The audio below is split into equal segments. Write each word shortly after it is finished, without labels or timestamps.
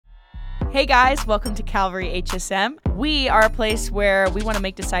Hey guys, welcome to Calvary HSM. We are a place where we want to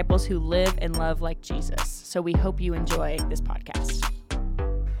make disciples who live and love like Jesus. So we hope you enjoy this podcast.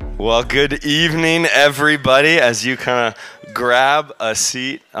 Well, good evening, everybody. As you kind of grab a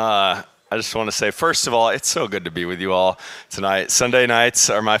seat, I just want to say, first of all, it's so good to be with you all tonight. Sunday nights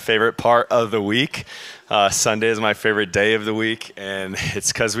are my favorite part of the week. Sunday is my favorite day of the week, and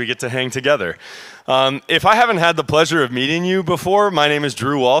it's because we get to hang together. If I haven't had the pleasure of meeting you before, my name is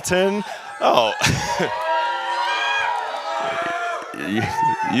Drew Walton. Oh,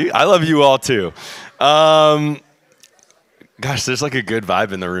 I love you all too. Gosh, there's like a good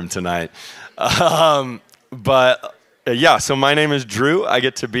vibe in the room tonight. So my name is Drew. I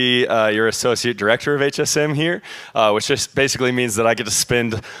get to be your associate director of HSM here, which just basically means that I get to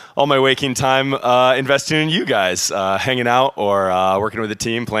spend all my waking time investing in you guys, hanging out or working with the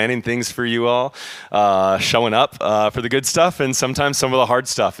team, planning things for you all, showing up for the good stuff and sometimes some of the hard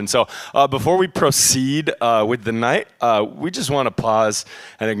stuff. And so before we proceed with the night, we just want to pause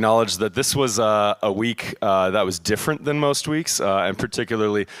and acknowledge that this was a week that was different than most weeks, and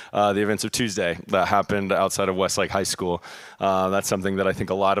particularly the events of Tuesday that happened outside of Westlake High School. That's something that I think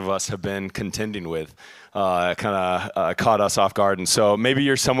a lot of us have been contending with. Kind of caught us off guard. And so maybe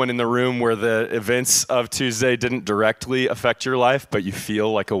you're someone in the room where the events of Tuesday didn't directly affect your life, but you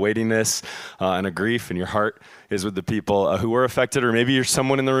feel like a weightiness and a grief, and your heart is with the people who were affected. Or maybe you're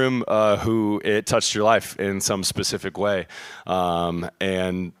someone in the room who it touched your life in some specific way.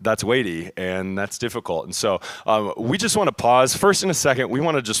 And that's weighty and that's difficult. And so we just want to pause. First, in a second, we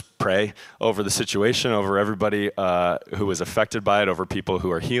want to just pray over the situation, over everybody who was affected by it, over people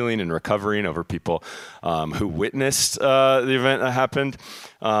who are healing and recovering, over people who witnessed the event that happened,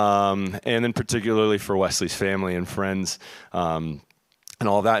 and then particularly for Wesley's family and friends, and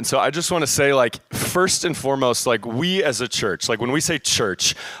all that. And so I just want to say, first and foremost, we as a church, when we say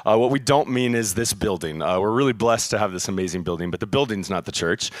church, what we don't mean is this building. We're really blessed to have this amazing building, but the building's not the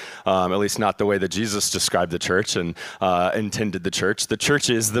church, at least not the way that Jesus described the church and intended the church. The church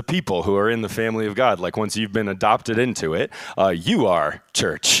is the people who are in the family of God. Once you've been adopted into it, you are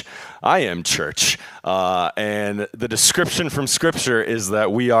church. I am church. And the description from Scripture is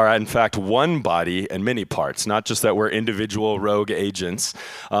that we are, in fact, one body and many parts, not just that we're individual rogue agents,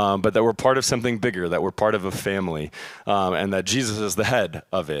 but that we're part of something bigger, that we're part of a family, and that Jesus is the head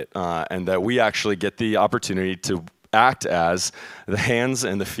of it, and that we actually get the opportunity to act as the hands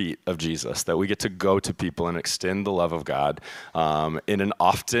and the feet of Jesus, that we get to go to people and extend the love of God in an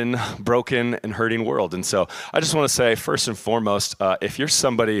often broken and hurting world. And so I just want to say, first and foremost, if you're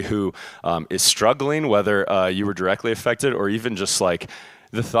somebody who is struggling, whether you were directly affected or even just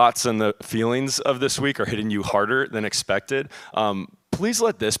the thoughts and the feelings of this week are hitting you harder than expected, please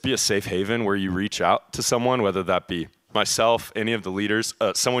let this be a safe haven where you reach out to someone, whether that be myself, any of the leaders,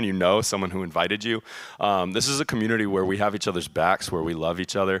 someone you know, someone who invited you. This is a community where we have each other's backs, where we love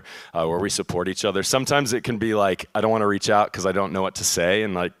each other, where we support each other. Sometimes it can be I don't want to reach out because I don't know what to say.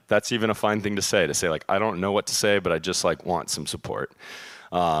 And that's even a fine thing to say I don't know what to say, but I just want some support.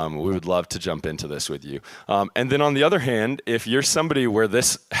 We would love to jump into this with you. And then on the other hand, if you're somebody where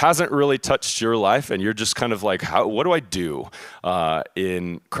this hasn't really touched your life and you're just kind of what do I do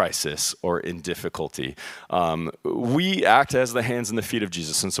in crisis or in difficulty? We act as the hands and the feet of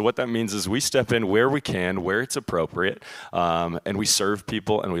Jesus. And so what that means is we step in where we can, where it's appropriate, and we serve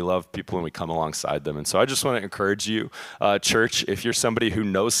people and we love people and we come alongside them. And so I just want to encourage you, church, if you're somebody who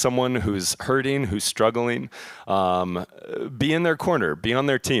knows someone who's hurting, who's struggling, be in their corner, be on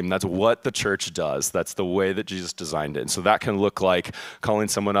their team. That's what the church does. That's the way that Jesus designed it. And so that can look like calling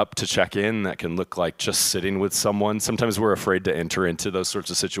someone up to check in. That can look like just sitting with someone. Sometimes we're afraid to enter into those sorts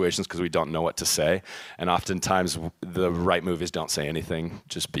of situations because we don't know what to say. And oftentimes the right move is don't say anything,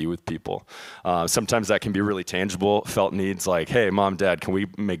 just be with people. Sometimes that can be really tangible, felt needs hey, mom, dad, can we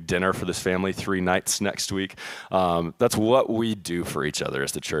make dinner for this family 3 nights next week? That's what we do for each other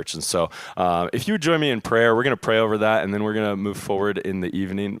as the church. And so if you would join me in prayer, we're going to pray over that and then we're going to move forward in the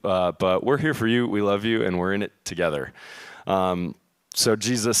evening, but we're here for you, we love you, and we're in it together. So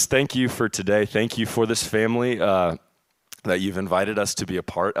Jesus, thank you for today. Thank you for this family that you've invited us to be a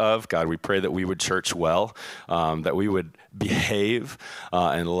part of. God, we pray that we would church well, that we would behave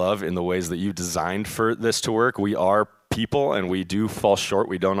and love in the ways that you designed for this to work. We are people, and we do fall short.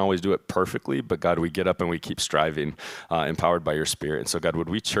 We don't always do it perfectly, but God, we get up and we keep striving, empowered by your Spirit. And so, God, would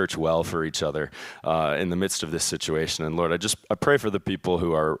we church well for each other in the midst of this situation? And Lord, I pray for the people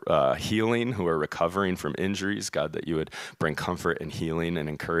who are healing, who are recovering from injuries, God, that you would bring comfort and healing and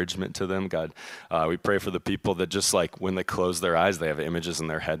encouragement to them. God, we pray for the people that just like when they close their eyes, they have images in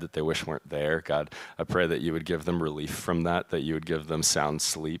their head that they wish weren't there. God, I pray that you would give them relief from that you would give them sound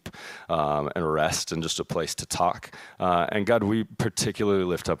sleep and rest and just a place to talk. And God, we particularly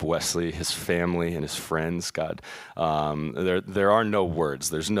lift up Wesley, his family, and his friends. God, there are no words.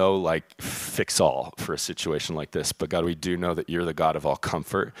 There's no like fix-all for a situation like this. But God, we do know that you're the God of all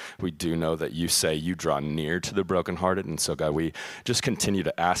comfort. We do know that you say you draw near to the brokenhearted. And so, God, we just continue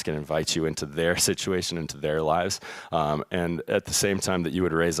to ask and invite you into their situation, into their lives. And at the same time that you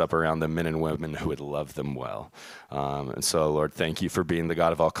would raise up around them men and women who would love them well. And so, Lord, thank you for being the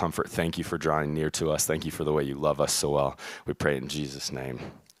God of all comfort. Thank you for drawing near to us. Thank you for the way you love us so well. We pray in Jesus' name.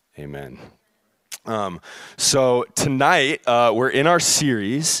 Amen. So tonight, we're in our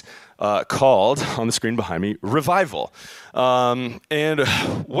series called, on the screen behind me, Revival. And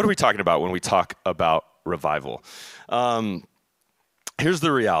what are we talking about when we talk about revival? Here's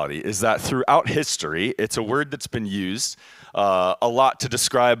the reality, is that throughout history, it's a word that's been used a lot to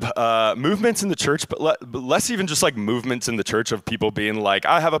describe movements in the church, but less even just like movements in the church of people being like,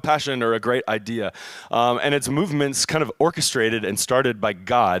 I have a passion or a great idea. And it's movements kind of orchestrated and started by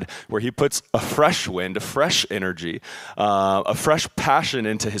God, where he puts a fresh wind, a fresh energy, a fresh passion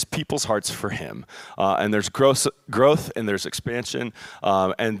into his people's hearts for him. And there's growth and there's expansion,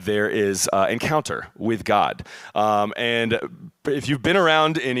 and there is encounter with God. And if you've been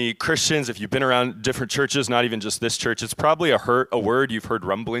around any Christians, if you've been around different churches, not even just this church, it's probably a word you've heard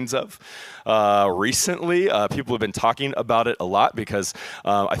rumblings of recently. People have been talking about it a lot because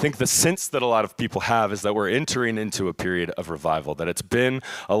I think the sense that a lot of people have is that we're entering into a period of revival, that it's been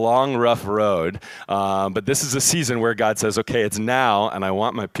a long, rough road, but this is a season where God says, okay, it's now, and I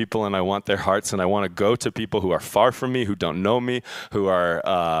want my people and I want their hearts, and I want to go to people who are far from me, who don't know me, who are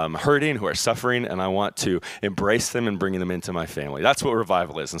hurting, who are suffering, and I want to embrace them and bring them into my family. That's what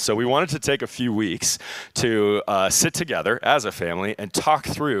revival is. And so we wanted to take a few weeks to sit together as a family and talk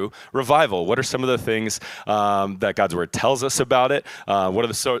through revival. What are some of the things that God's word tells us about it? What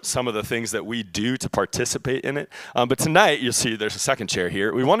are some of the things that we do to participate in it? But tonight, you'll see there's a second chair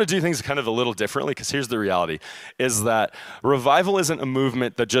here. We want to do things kind of a little differently, because here's the reality, is that revival isn't a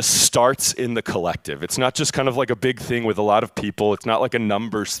movement that just starts in the collective. It's not just kind of like a big thing with a lot of people. It's not like a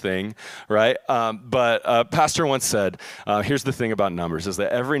numbers thing, right? But a pastor once said, here's the thing about numbers, is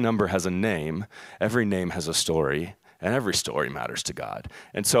that every number has a name, every name has a story, and every story matters to God.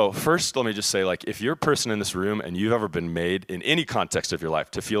 And so first, let me just say, like, if you're a person in this room and you've ever been made in any context of your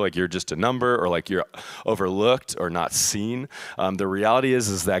life to feel like you're just a number or like you're overlooked or not seen, the reality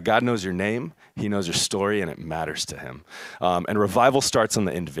is that God knows your name, he knows your story, and it matters to him. And revival starts on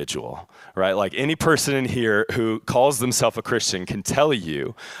the individual, right? Like any person in here who calls themselves a Christian can tell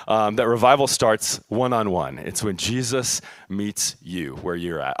you that revival starts one-on-one. It's when Jesus meets you where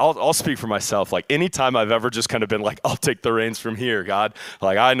you're at. I'll speak for myself. Like anytime I've ever just kind of been like, I'll take the reins from here, God.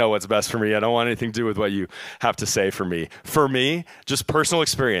 Like I know what's best for me. I don't want anything to do with what you have to say for me. For me, just personal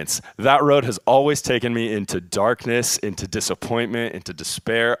experience, that road has always taken me into darkness, into disappointment, into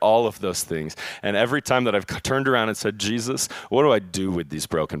despair, all of those things. And every time that I've turned around and said, Jesus, what do I do with these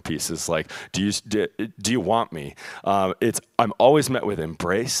broken pieces? Like, do you want me? I'm always met with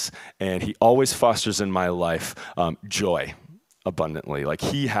embrace, and he always fosters in my life joy abundantly. Like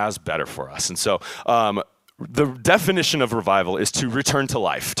he has better for us. And so the definition of revival is to return to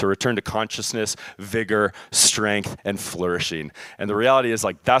life, to return to consciousness, vigor, strength, and flourishing. And the reality is,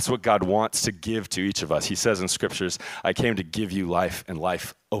 like, that's what God wants to give to each of us. He says in scriptures, I came to give you life and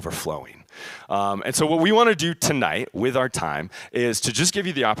life overflowing. And so what we want to do tonight with our time is to just give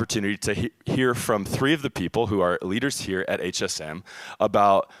you the opportunity to hear from three of the people who are leaders here at HSM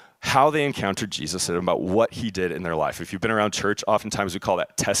about how they encountered Jesus and about what he did in their life. If you've been around church, oftentimes we call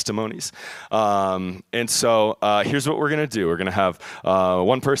that testimonies. And so here's what we're going to do. We're going to have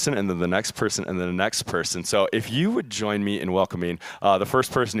one person, and then the next person, and then the next person. So if you would join me in welcoming the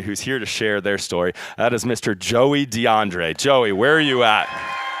first person who's here to share their story, that is Mr. Joey DeAndre. Joey, where are you at?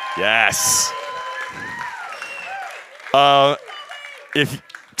 Yes. If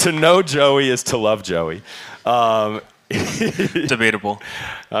to know Joey is to love Joey. Debatable.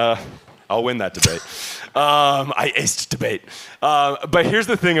 I'll win that debate. I aced debate. But here's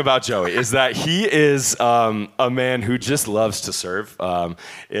the thing about Joey is that he is a man who just loves to serve.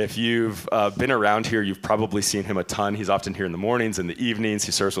 If you've been around here, you've probably seen him a ton. He's often here in the mornings and the evenings.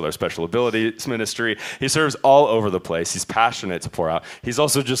 He serves with our special abilities ministry. He serves all over the place. He's passionate to pour out. He's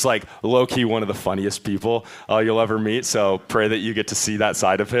also just like low-key one of the funniest people you'll ever meet. So pray that you get to see that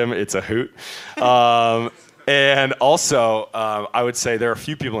side of him. It's a hoot. And also, I would say there are a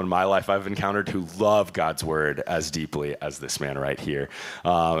few people in my life I've encountered who love God's word as deeply as this man right here.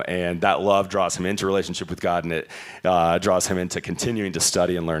 And that love draws him into relationship with God, and it draws him into continuing to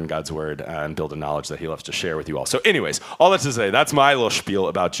study and learn God's word and build a knowledge that he loves to share with you all. So anyways, all that to say, that's my little spiel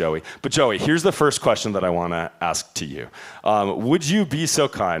about Joey. But Joey, here's the first question that I want to ask to you. Would you be so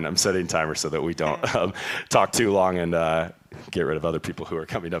kind? I'm setting timer so that we don't talk too long and get rid of other people who are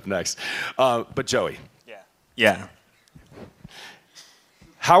coming up next. But Joey. Yeah.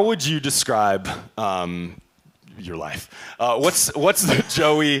 How would you describe your life? What's the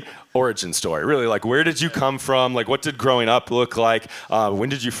Joey origin story? Really, like, where did you come from? Like, what did growing up look like? When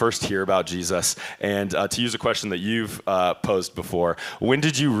did you first hear about Jesus? And to use a question that you've posed before, when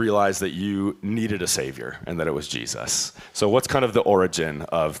did you realize that you needed a savior and that it was Jesus? So what's kind of the origin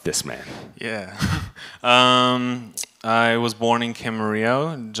of this man? Yeah. I was born in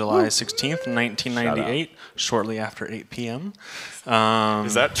Camarillo, July 16th, 1998, shortly after 8 p.m.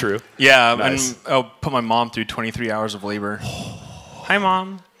 Is that true? Yeah, Nice. and I put my mom through 23 hours of labor. Hi,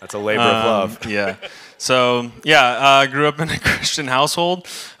 Mom. That's a labor of love. Yeah. So, I grew up in a Christian household.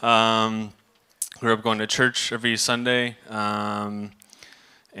 Grew up going to church every Sunday. And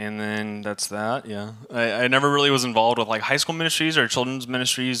then that's that, yeah. I never really was involved with like high school ministries or children's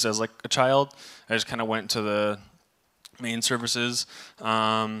ministries as like a child. I just kind of went to the main services. When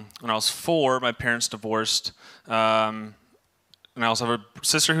I was 4, my parents divorced. And I also have a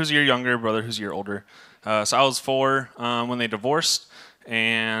sister who's a year younger, brother who's a year older. So I was 4 when they divorced.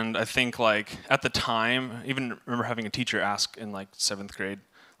 And I think like at the time, I even remember having a teacher ask in like 7th grade,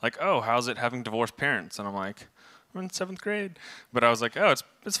 like, oh, how's it having divorced parents? And I'm like, I'm in 7th grade. But I was like, oh,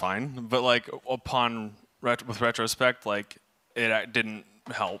 it's fine. But like with retrospect, like it didn't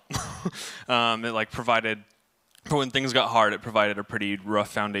help. It like provided, for when things got hard, it provided a pretty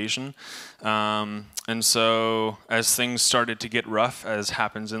rough foundation. And so as things started to get rough, as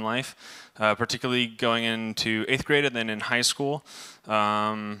happens in life, particularly going into 8th grade and then in high school,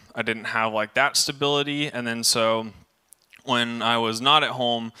 I didn't have like that stability. And then so when I was not at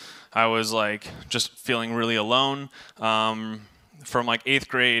home, I was like just feeling really alone. From like 8th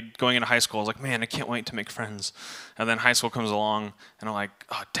grade going into high school, I was like, man, I can't wait to make friends. And then high school comes along, and I'm like,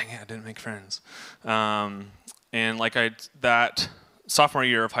 oh, dang it, I didn't make friends. And like that sophomore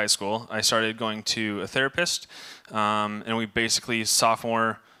year of high school, I started going to a therapist, and we basically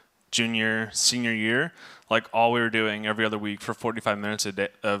sophomore, junior, senior year, like all we were doing every other week for 45 minutes a day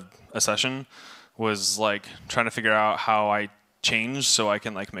of a session was like trying to figure out how I change so I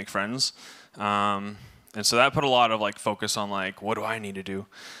can like make friends. And so that put a lot of like focus on like, what do I need to do?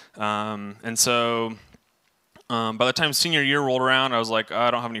 And so by the time senior year rolled around, I was like,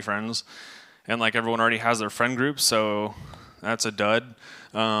 I don't have any friends. And like everyone already has their friend group, so that's a dud.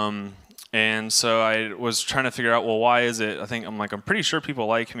 And so I was trying to figure out, well, why is it? I'm pretty sure people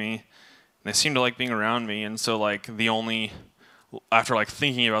like me. And they seem to like being around me. And so like after like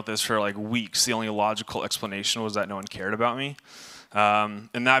thinking about this for like weeks, the only logical explanation was that no one cared about me. And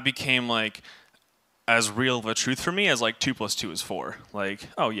that became like as real of a truth for me as like 2 + 2 is 4. Like,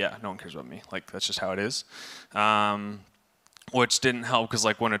 oh yeah, no one cares about me. Like that's just how it is. Which didn't help because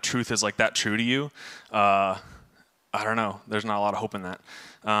like when a truth is like that true to you, I don't know. There's not a lot of hope in that.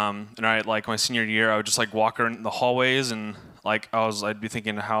 And I like my senior year, I would just like walk around the hallways and like I'd be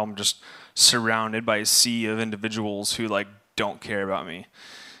thinking how I'm just surrounded by a sea of individuals who like don't care about me.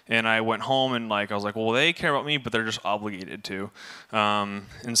 And I went home and like I was like, well, they care about me, but they're just obligated to.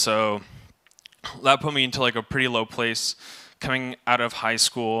 And so that put me into like a pretty low place. Coming out of high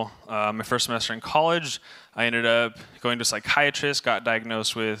school, my first semester in college, I ended up going to a psychiatrist, got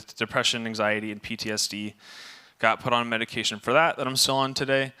diagnosed with depression, anxiety, and PTSD. Got put on medication for that I'm still on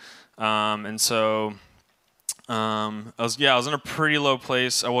today. And so I was in a pretty low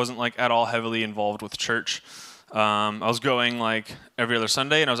place. I wasn't like at all heavily involved with church. I was going like every other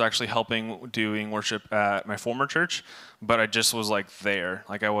Sunday, and I was actually helping doing worship at my former church, but I just was like there.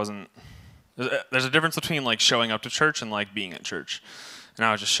 Like I wasn't. There's a difference between like showing up to church and like being at church, and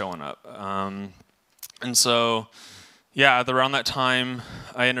I was just showing up. And so, around that time,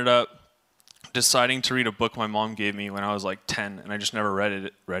 I ended up deciding to read a book my mom gave me when I was like 10, and I just never read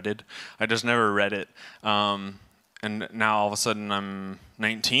it. I just never read it. and now all of a sudden I'm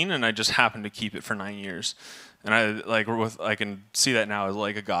 19 and I just happened to keep it for 9 years. And I can see that now as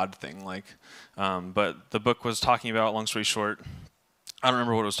like a God thing. But the book was talking about, long story short, I don't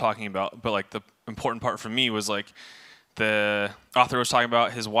remember what it was talking about, but like the important part for me was like the author was talking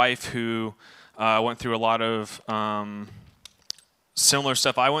about his wife who went through a lot of similar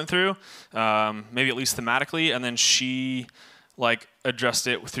stuff I went through, maybe at least thematically, and then she like addressed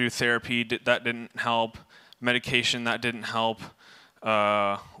it through therapy. That didn't help. Medication, that didn't help.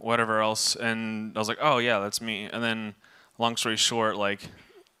 Whatever else, and I was like, oh yeah, that's me. And then, long story short, like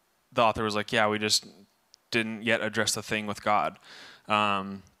the author was like, yeah, we just didn't yet address the thing with God.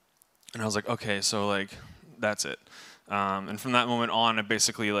 And I was like, okay, so like that's it. And from that moment on, I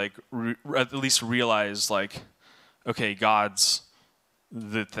basically like at least realized like, okay, God's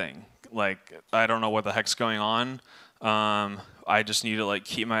the thing. Like I don't know what the heck's going on. I just need to like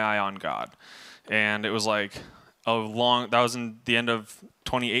keep my eye on God. And it was like that was in the end of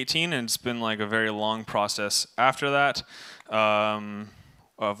 2018, and it's been like a very long process after that,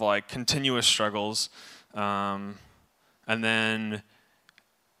 of like continuous struggles. And then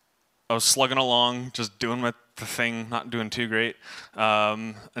I was slugging along, just doing the thing, not doing too great,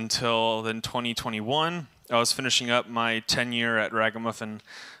 until then 2021. I was finishing up my 10-year at Ragamuffin,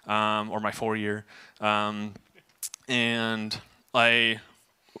 or my 4-year, and I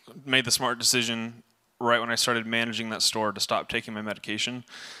made the smart decision right when I started managing that store to stop taking my medication.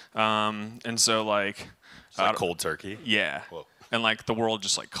 And so like... It's like cold turkey? Yeah. Whoa. And like the world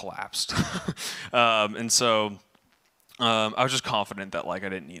just like collapsed. And so I was just confident that like I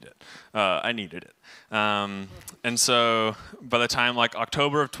didn't need it. I needed it. And so by the time like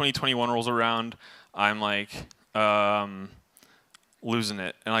October of 2021 rolls around, I'm like losing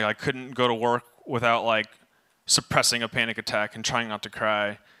it. And like I couldn't go to work without like suppressing a panic attack and trying not to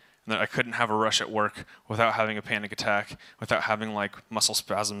cry. And that I couldn't have a rush at work without having a panic attack, without having like muscle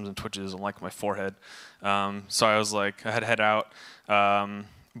spasms and twitches on like my forehead. So I was like, I had to head out.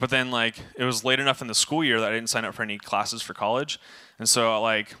 But then like it was late enough in the school year that I didn't sign up for any classes for college. And so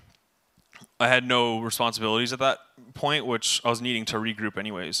like I had no responsibilities at that point, which I was needing to regroup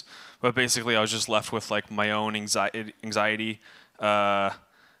anyways. But basically I was just left with like my own anxiety,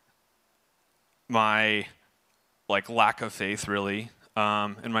 my like lack of faith really,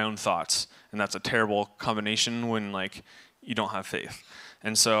 in my own thoughts. And that's a terrible combination when like you don't have faith.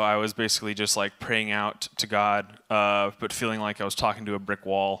 And so I was basically just like praying out to God, but feeling like I was talking to a brick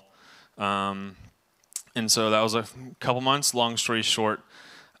wall. And so that was a couple months. Long story short,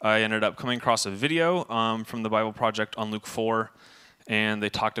 I ended up coming across a video from the Bible Project on Luke 4, and they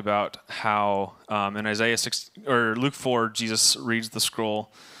talked about how in Luke 4, Jesus reads the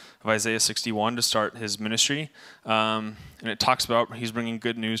scroll of Isaiah 61 to start his ministry, and it talks about he's bringing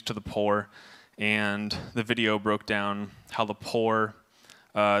good news to the poor. And the video broke down how the poor,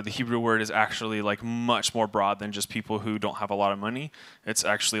 the Hebrew word is actually like much more broad than just people who don't have a lot of money. It's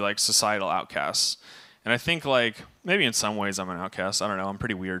actually like societal outcasts. And I think like maybe in some ways I'm an outcast. I don't know. I'm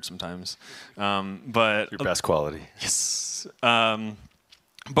pretty weird sometimes. But your best quality. Yes. But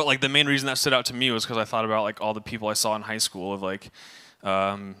like the main reason that stood out to me was because I thought about like all the people I saw in high school of like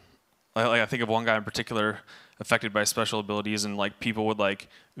I think of one guy in particular affected by special abilities, and like people would like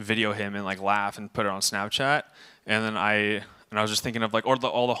video him and like laugh and put it on Snapchat. And then I was just thinking of like all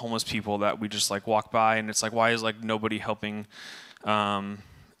the homeless people that we just like walk by, and it's like, why is like nobody helping? And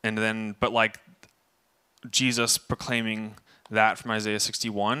then but like Jesus proclaiming that from Isaiah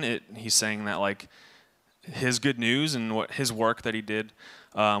 61, he's saying that like his good news and what his work that he did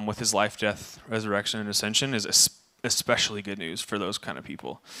with his life, death, resurrection, and ascension is especially good news for those kind of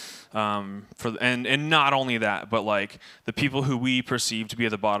people. And not only that, but like the people who we perceive to be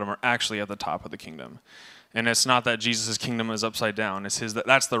at the bottom are actually at the top of the kingdom. And it's not that Jesus' kingdom is upside down. It's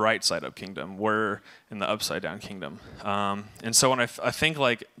that's the right side up kingdom. We're in the upside down kingdom. And so when I think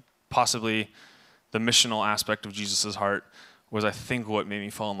like possibly the missional aspect of Jesus' heart was, I think, what made me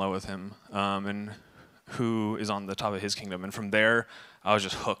fall in love with him, and who is on the top of his kingdom. And from there, I was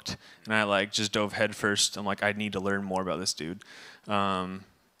just hooked. And I like just dove head first. I'm like, I need to learn more about this dude. And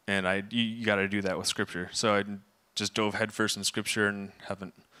you got to do that with Scripture. So I just dove head first in Scripture and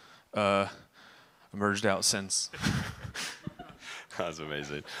haven't emerged out since. That's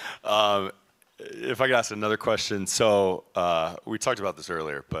amazing. If I could ask another question. So we talked about this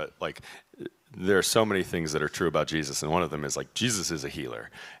earlier, but like there are so many things that are true about Jesus, and one of them is like Jesus is a healer.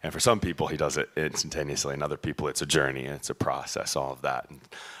 And for some people, he does it instantaneously, and other people, it's a journey, and it's a process, all of that. And,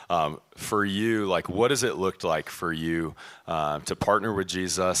 for you, like, what has it looked like for you to partner with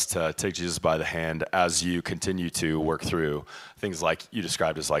Jesus, to take Jesus by the hand as you continue to work through things like you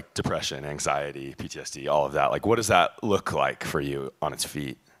described as like depression, anxiety, PTSD, all of that? Like, what does that look like for you on its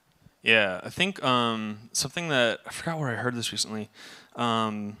feet? Yeah, I think something that, I forgot where I heard this recently,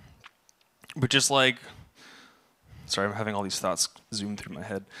 but just like, sorry, I'm having all these thoughts zoom through my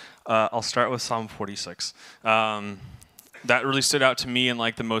head. I'll start with Psalm 46. That really stood out to me in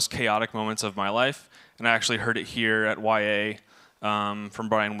like the most chaotic moments of my life, and I actually heard it here at YA from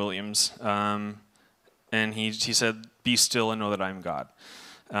Brian Williams, and he said, "Be still and know that I am God."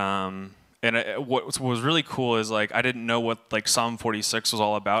 What was really cool is like I didn't know what like Psalm 46 was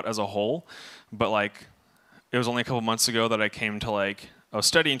all about as a whole, but like it was only a couple months ago that I came to like I was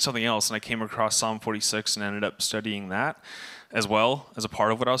studying something else and I came across Psalm 46 and ended up studying that as well as a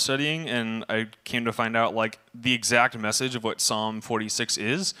part of what I was studying, and I came to find out like the exact message of what Psalm 46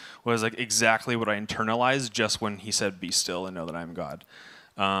 was like exactly what I internalized just when he said, "Be still and know that I am God."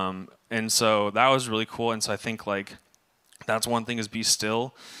 And so that was really cool, and so I think like that's one thing is be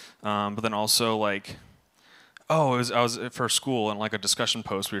still. But then also like, I was for school and like a discussion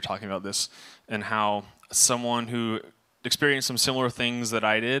post we were talking about this and how someone who experienced some similar things that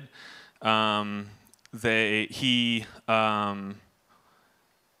I did, he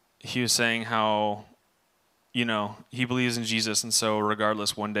was saying how, you know, he believes in Jesus, and so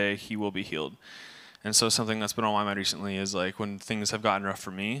regardless, one day he will be healed. And so something that's been on my mind recently is like when things have gotten rough for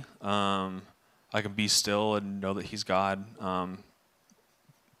me, I can be still and know that he's God.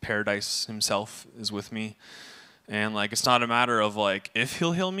 Paradise himself is with me, and like it's not a matter of like if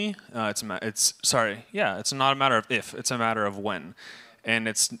he'll heal me. It's not a matter of if. It's a matter of when, and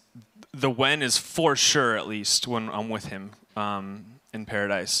it's the when is for sure at least when I'm with him in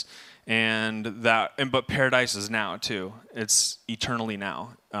paradise, but paradise is now too. It's eternally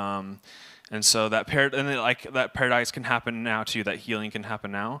now, and so that that paradise can happen now too. That healing can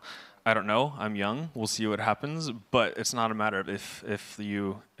happen now. I don't know. I'm young. We'll see what happens. But it's not a matter of if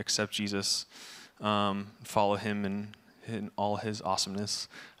you accept Jesus, follow him in all his awesomeness.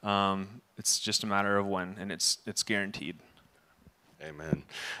 It's just a matter of when, and it's guaranteed. Amen.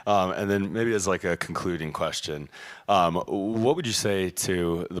 And then maybe as like a concluding question, what would you say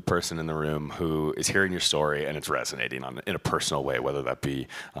to the person in the room who is hearing your story and it's resonating in a personal way, whether that be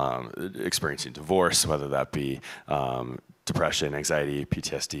experiencing divorce, whether that be depression, anxiety,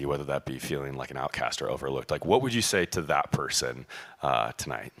 PTSD, whether that be feeling like an outcast or overlooked? Like, what would you say to that person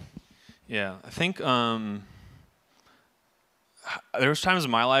tonight? Yeah, I think there was times in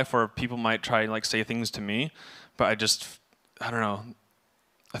my life where people might try and like say things to me, but I don't know.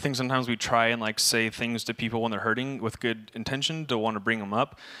 I think sometimes we try and like say things to people when they're hurting with good intention to want to bring them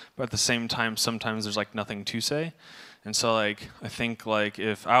up, but at the same time, sometimes there's like nothing to say. And so like I think like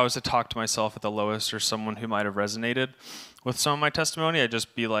if I was to talk to myself at the lowest or someone who might have resonated with some of my testimony, I'd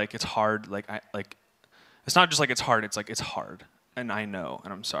just be like, it's hard. It's not just like it's hard. It's like it's hard, and I know,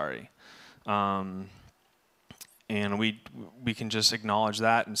 and I'm sorry. And we can just acknowledge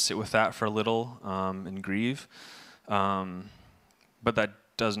that and sit with that for a little and grieve. But that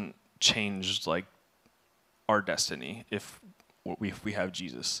doesn't change like our destiny if we have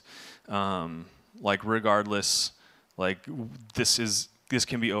Jesus. Like regardless, like this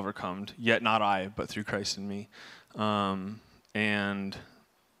can be overcome. Yet not I, but through Christ in me. And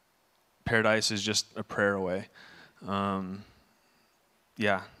paradise is just a prayer away.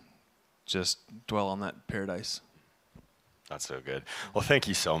 Just dwell on that paradise. That's so good. Well, thank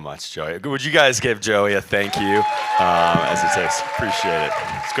you so much, Joey. Would you guys give Joey a thank you as it takes? Appreciate it.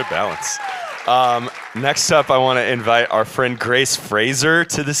 It's good balance. Next up, I want to invite our friend Grace Fraser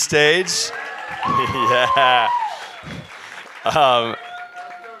to the stage. Yeah.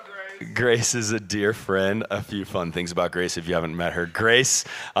 Grace is a dear friend. A few fun things about Grace if you haven't met her. Grace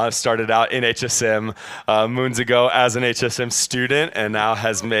started out in HSM moons ago as an HSM student and now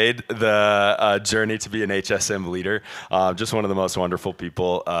has made the journey to be an HSM leader. Just one of the most wonderful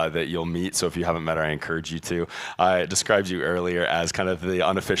people that you'll meet. So if you haven't met her, I encourage you to. I described you earlier as kind of the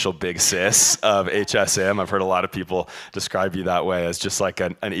unofficial big sis of HSM. I've heard a lot of people describe you that way, as just like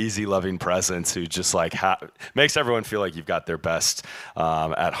an easy, loving presence who just like makes everyone feel like you've got their best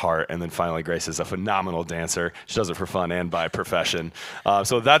at heart. And then finally, Grace is a phenomenal dancer. She does it for fun and by profession.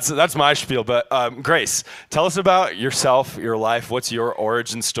 So that's my spiel. But Grace, tell us about yourself, your life. What's your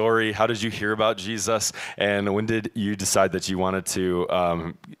origin story? How did you hear about Jesus? And when did you decide that you wanted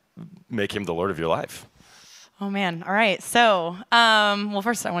to make him the Lord of your life? Oh man. All right. So, well,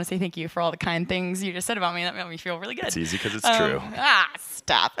 first I want to say thank you for all the kind things you just said about me. That made me feel really good. It's easy because it's true.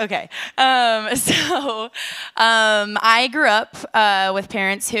 Stop. Okay. I grew up with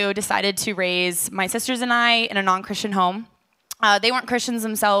parents who decided to raise my sisters and I in a non-Christian home. They weren't Christians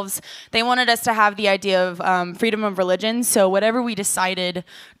themselves. They wanted us to have the idea of freedom of religion. So whatever we decided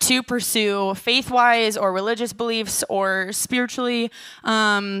to pursue, faith-wise or religious beliefs or spiritually,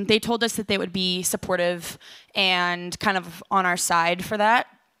 they told us that they would be supportive and kind of on our side for that.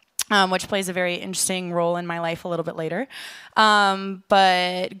 Which plays a very interesting role in my life a little bit later.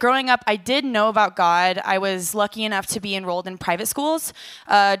 But growing up, I did know about God. I was lucky enough to be enrolled in private schools,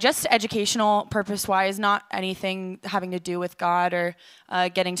 just educational purpose-wise, not anything having to do with God or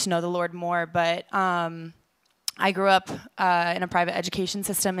getting to know the Lord more. But I grew up in a private education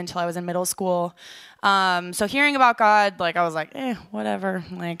system until I was in middle school. So hearing about God, like I was like, whatever.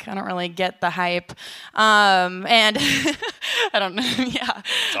 Like I don't really get the hype. And I don't know. Yeah.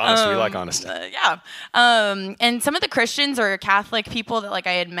 It's honest. We like honesty. Yeah. And some of the Christians or Catholic people that like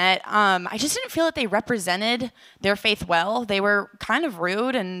I had met, I just didn't feel that they represented their faith well. They were kind of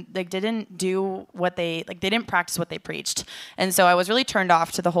rude and they didn't do what they didn't practice what they preached. And so I was really turned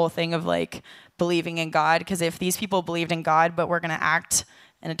off to the whole thing of like believing in God, because if these people believed in God but were going to act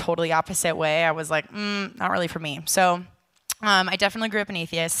in a totally opposite way, I was like, not really for me. So I definitely grew up an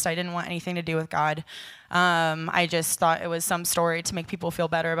atheist. I didn't want anything to do with God. I just thought it was some story to make people feel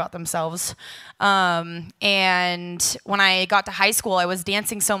better about themselves. And when I got to high school, I was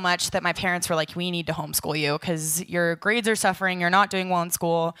dancing so much that my parents were like, we need to homeschool you because your grades are suffering, you're not doing well in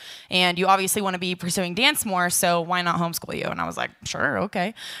school, and you obviously want to be pursuing dance more, so why not homeschool you? And I was like, sure,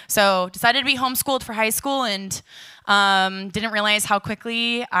 okay. So decided to be homeschooled for high school, and didn't realize how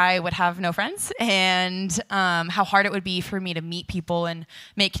quickly I would have no friends and how hard it would be for me to meet people and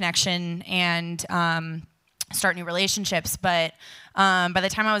make connection and start new relationships. But by the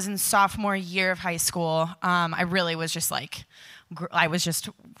time I was in sophomore year of high school, I really was just like, I was just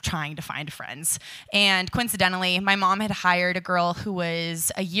trying to find friends. And coincidentally, my mom had hired a girl who was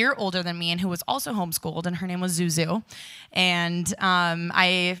a year older than me and who was also homeschooled, and her name was Zuzu. And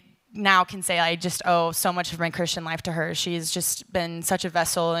I now can say I just owe so much of my Christian life to her. She's just been such a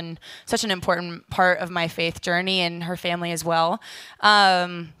vessel and such an important part of my faith journey, and her family as well.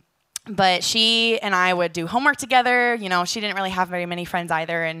 But she and I would do homework together. You know, she didn't really have very many friends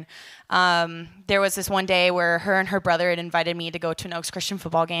either. And there was this one day where her and her brother had invited me to go to an Oaks Christian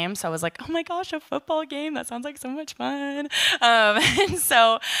football game. So I was like, oh my gosh, a football game? That sounds like so much fun. And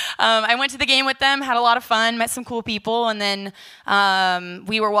so I went to the game with them, had a lot of fun, met some cool people. And then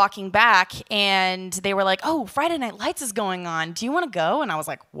we were walking back and they were like, oh, Friday Night Lights is going on. Do you want to go? And I was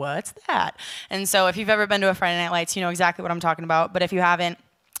like, what's that? And so if you've ever been to a Friday Night Lights, you know exactly what I'm talking about. But if you haven't,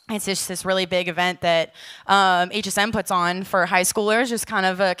 it's just this really big event that HSM puts on for high schoolers, just kind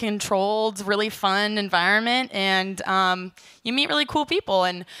of a controlled, really fun environment, and you meet really cool people.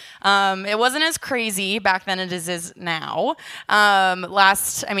 And it wasn't as crazy back then as it is now. When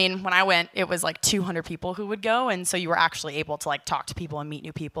I went, it was like 200 people who would go, and so you were actually able to like talk to people and meet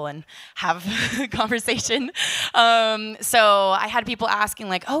new people and have a conversation. So I had people asking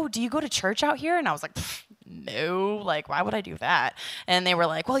like, oh, do you go to church out here? And I was like, no, like, why would I do that? And they were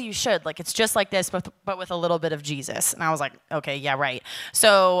like, well, you should. Like, it's just like this, but with a little bit of Jesus. And I was like, okay, yeah, right.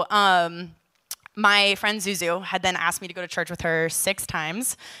 So my friend Zuzu had then asked me to go to church with her 6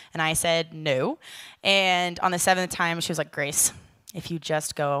 times, and I said no. And on the 7th time, she was like, Grace, if you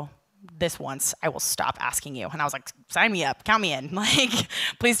just go this once, I will stop asking you. And I was like, sign me up, count me in. Like,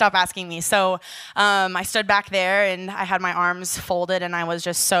 please stop asking me. So I stood back there and I had my arms folded and I was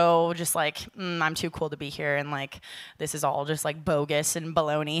just like, I'm too cool to be here. And like, this is all just like bogus and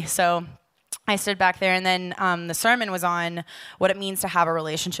baloney. So I stood back there, and then the sermon was on what it means to have a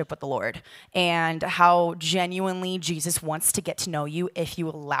relationship with the Lord and how genuinely Jesus wants to get to know you if you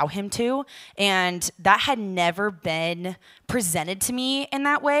allow him to. And that had never been presented to me in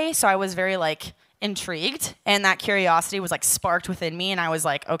that way. So I was very like intrigued, and that curiosity was like sparked within me. And I was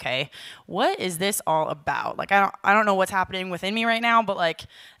like, okay, what is this all about? Like, I don't know what's happening within me right now, but like,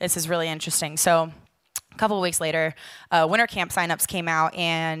 this is really interesting. So a couple of weeks later, winter camp signups came out,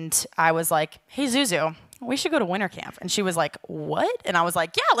 and I was like, hey, Zuzu, we should go to winter camp. And she was like, what? And I was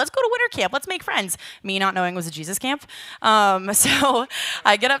like, yeah, let's go to winter camp. Let's make friends. Me not knowing it was a Jesus camp. So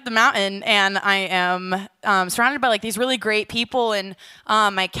I get up the mountain, and I am surrounded by like these really great people. And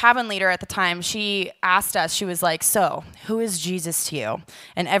my cabin leader at the time, she asked us, she was like, so who is Jesus to you?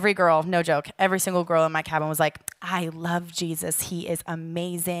 And every girl, no joke, every single girl in my cabin was like, I love Jesus. He is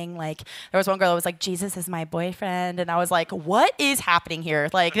amazing. Like, there was one girl that was like, Jesus is my boyfriend. And I was like, what is happening here?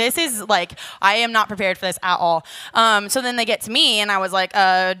 Like, this is like, I am not prepared for this. this at all. So then they get to me, and I was like,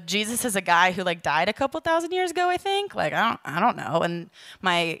 Jesus is a guy who like died a couple thousand years ago, I think. Like, I don't know. And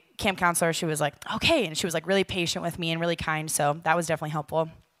my camp counselor, she was like, okay. And she was like really patient with me and really kind. So that was definitely helpful.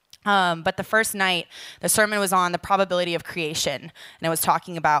 But the first night, the sermon was on the probability of creation, and it was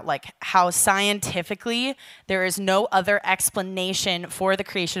talking about like how scientifically there is no other explanation for the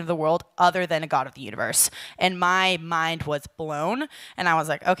creation of the world other than a God of the universe. And my mind was blown, and I was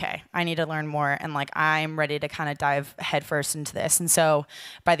like, okay, I need to learn more, and like I'm ready to kind of dive headfirst into this. And so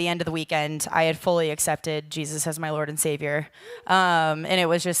by the end of the weekend, I had fully accepted Jesus as my Lord and Savior, and it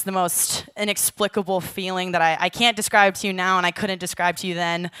was just the most inexplicable feeling that I can't describe to you now, and I couldn't describe to you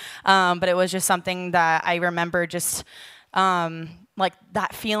then. But it was just something that I remember just like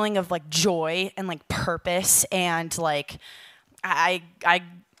that feeling of like joy and like purpose and like I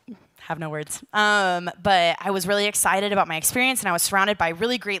have no words. But I was really excited about my experience, and I was surrounded by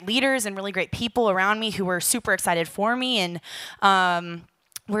really great leaders and really great people around me who were super excited for me, and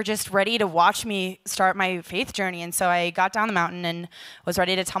were just ready to watch me start my faith journey. And so I got down the mountain and was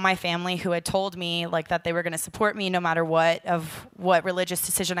ready to tell my family, who had told me like that they were going to support me no matter what religious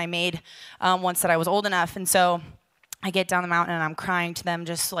decision I made once that I was old enough. And so I get down the mountain and I'm crying to them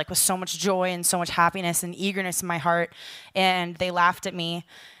just like with so much joy and so much happiness and eagerness in my heart. And they laughed at me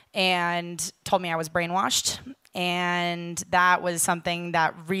and told me I was brainwashed. And that was something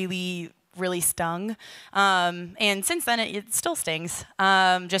that really stung. And since then, it still stings,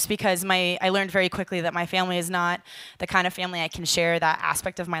 just because I learned very quickly that my family is not the kind of family I can share that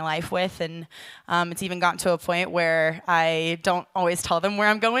aspect of my life with. And it's even gotten to a point where I don't always tell them where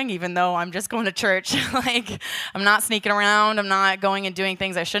I'm going, even though I'm just going to church. Like, I'm not sneaking around. I'm not going and doing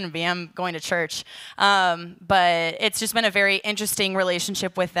things I shouldn't be. I'm going to church. But it's just been a very interesting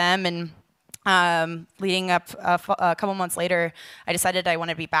relationship with them. And leading up a couple months later, I decided I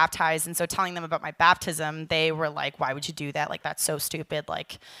wanted to be baptized. And so telling them about my baptism, they were like, why would you do that? Like, that's so stupid.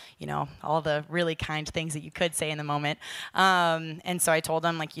 Like, you know, all the really kind things that you could say in the moment. And so I told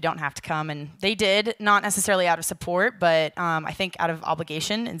them, like, you don't have to come. And they did, not necessarily out of support, but I think out of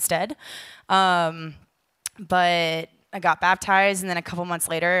obligation instead. But I got baptized, and then a couple months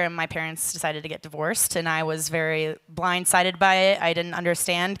later, my parents decided to get divorced, and I was very blindsided by it. I didn't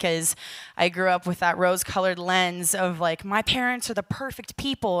understand because I grew up with that rose-colored lens of, like, my parents are the perfect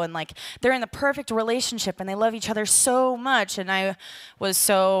people, and, like, they're in the perfect relationship, and they love each other so much, and I was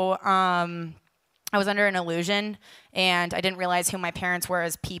so I was under an illusion, and I didn't realize who my parents were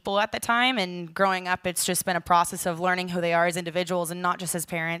as people at the time. And growing up, it's just been a process of learning who they are as individuals and not just as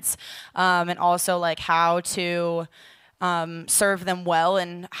parents, and also like how to serve them well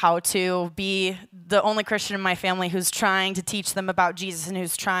and how to be the only Christian in my family who's trying to teach them about Jesus and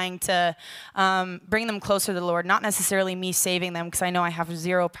who's trying to bring them closer to the Lord. Not necessarily me saving them, because I know I have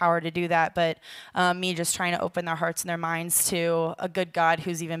zero power to do that, but me just trying to open their hearts and their minds to a good God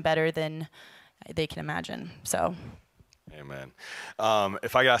who's even better than they can imagine. So. Amen.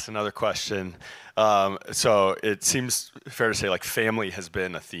 If I could ask another question, so it seems fair to say like family has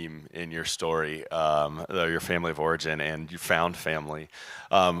been a theme in your story, your family of origin, and you found family.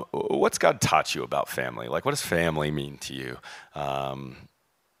 What's God taught you about family? Like, what does family mean to you?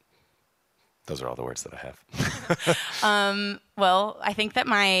 Those are all the words that I have. Well, I think that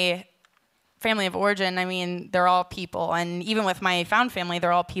my family of origin, I mean, they're all people. And even with my found family,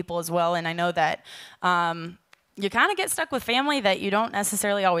 they're all people as well. And I know that you kind of get stuck with family that you don't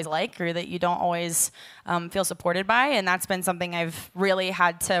necessarily always like, or that you don't always feel supported by. And that's been something I've really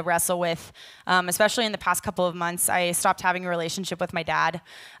had to wrestle with, especially in the past couple of months. I stopped having a relationship with my dad.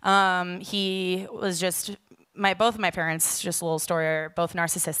 He was just... both of my parents, just a little story, are both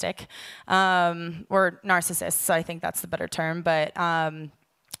narcissistic, or narcissists. I think that's the better term. But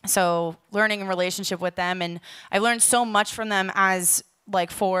so learning a relationship with them, and I learned so much from them as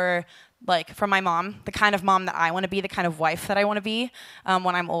from my mom, the kind of mom that I want to be, the kind of wife that I want to be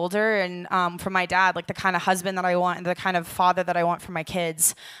when I'm older, and from my dad, like the kind of husband that I want, and the kind of father that I want for my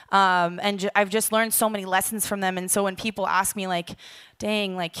kids. I've just learned so many lessons from them. And so when people ask me, like,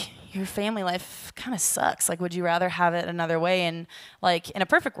 dang, like, your family life kind of sucks. Like, would you rather have it another way? And, like, in a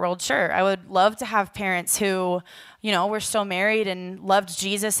perfect world, sure. I would love to have parents who, you know, were still married and loved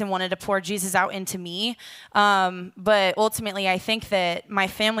Jesus and wanted to pour Jesus out into me. But ultimately, I think that my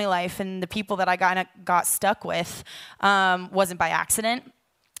family life and the people that I got stuck with wasn't by accident.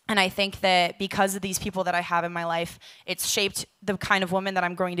 And I think that because of these people that I have in my life, it's shaped the kind of woman that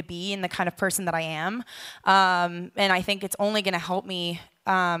I'm going to be and the kind of person that I am. And I think it's only going to help me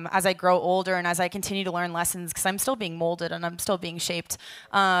as I grow older and as I continue to learn lessons, because I'm still being molded and I'm still being shaped.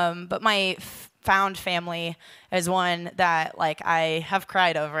 But my found family is one that like I have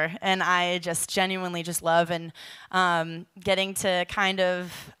cried over, and I just genuinely just love, and getting to kind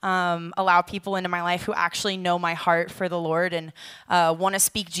of allow people into my life who actually know my heart for the Lord and want to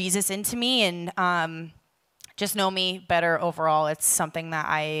speak Jesus into me, and just know me better overall. It's something that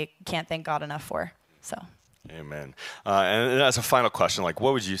I can't thank God enough for. So. Amen. And as a final question, like,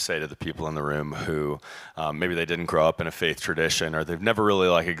 what would you say to the people in the room who maybe they didn't grow up in a faith tradition, or they've never really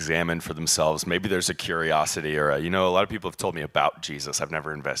like examined for themselves? Maybe there's a curiosity, or a lot of people have told me about Jesus. I've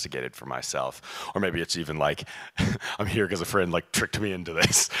never investigated for myself. Or maybe it's even like, I'm here because a friend like tricked me into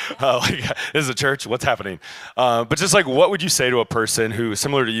this. Like, this is a church. What's happening? But just like, what would you say to a person who,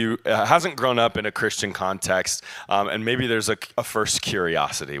 similar to you, hasn't grown up in a Christian context, and maybe there's a first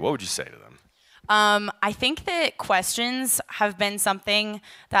curiosity? What would you say to them? I think that questions have been something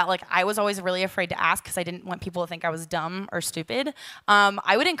that like I was always really afraid to ask because I didn't want people to think I was dumb or stupid.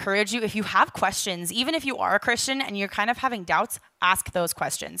 I would encourage you, if you have questions, even if you are a Christian and you're kind of having doubts, ask those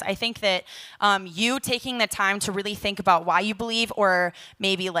questions. I think that you taking the time to really think about why you believe, or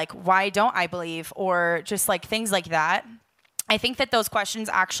maybe like, why don't I believe, or just like things like that. I think that those questions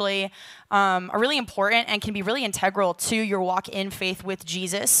actually are really important and can be really integral to your walk in faith with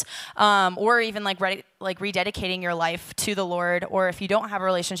Jesus, or even like rededicating your life to the Lord. Or if you don't have a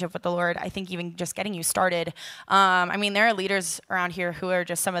relationship with the Lord, I think even just getting you started. I mean, there are leaders around here who are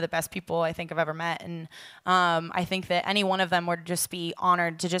just some of the best people I think I've ever met, and I think that any one of them would just be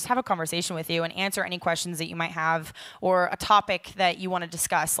honored to just have a conversation with you and answer any questions that you might have, or a topic that you want to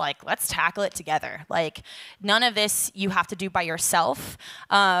discuss. Like, let's tackle it together. Like, none of this you have to do by yourself.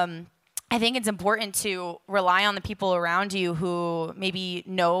 I think it's important to rely on the people around you who maybe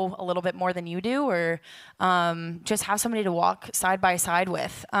know a little bit more than you do, or just have somebody to walk side by side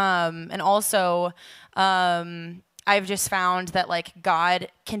with. And also, I've just found that like God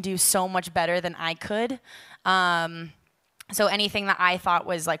can do so much better than I could. So anything that I thought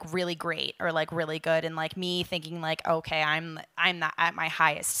was like really great or like really good, and like me thinking like, okay, I'm not at my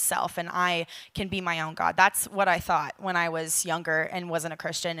highest self and I can be my own God. That's what I thought when I was younger and wasn't a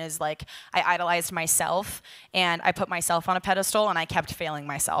Christian, is like I idolized myself and I put myself on a pedestal, and I kept failing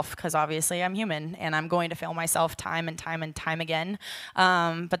myself because obviously I'm human and I'm going to fail myself time and time and time again.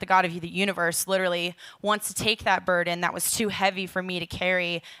 But the God of the universe literally wants to take that burden that was too heavy for me to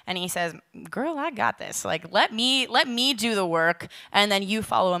carry, and he says, girl, I got this. Like, let me do the work, and then you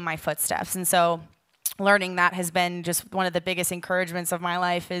follow in my footsteps. And so learning that has been just one of the biggest encouragements of my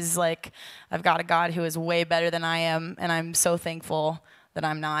life, is like, I've got a God who is way better than I am, and I'm so thankful that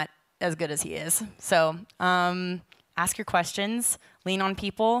I'm not as good as he is. So ask your questions, lean on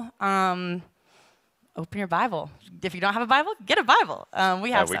people, open your Bible. If you don't have a Bible, get a Bible. We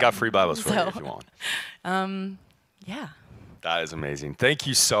got free Bibles for you if you want. Yeah. That is amazing. Thank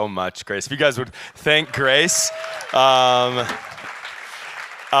you so much, Grace. If you guys would thank Grace.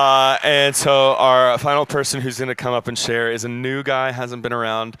 And so our final person who's going to come up and share is a new guy, hasn't been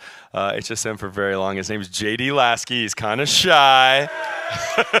around HSM for very long. His name is JD Lasky. He's kind of shy.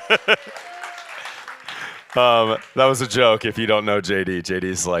 That was a joke if you don't know JD.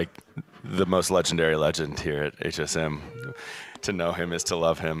 JD's like the most legendary legend here at HSM. To know him is to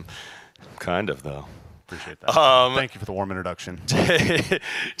love him. Kind of, though. Appreciate that. Thank you for the warm introduction.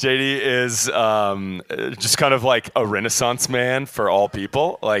 JD is just kind of like a Renaissance man for all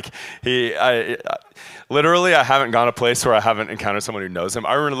people. Like literally, I haven't gone a place where I haven't encountered someone who knows him.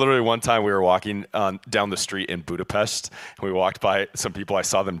 I remember literally one time we were walking down the street in Budapest, and we walked by some people. I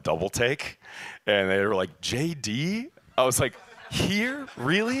saw them double take, and they were like, JD? I was like, here?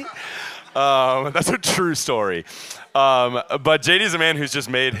 Really? That's a true story. But JD is a man who's just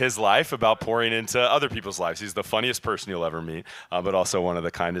made his life about pouring into other people's lives. He's the funniest person you'll ever meet, but also one of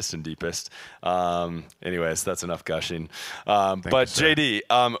the kindest and deepest. Anyways, that's enough gushing. But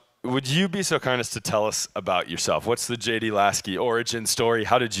JD, would you be so kind as to tell us about yourself? What's the JD Lasky origin story?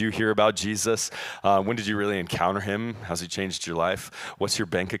 How did you hear about Jesus? When did you really encounter him? How's he changed your life? What's your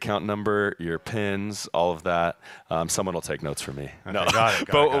bank account number, your PINs, all of that? Someone will take notes for me. Okay, No, got it.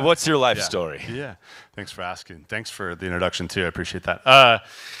 But what's your life story? Yeah, thanks for asking. Thanks for the introduction too. I appreciate that.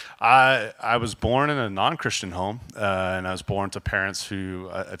 I was born in a non-Christian home, and I was born to parents who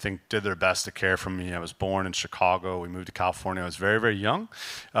I think did their best to care for me. I was born in Chicago. We moved to California. I was very, very young,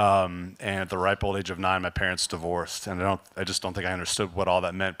 and at the ripe old age of 9, my parents divorced, and I just don't think I understood what all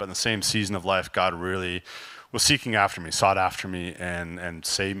that meant. But in the same season of life, God really was seeking after me, sought after me, and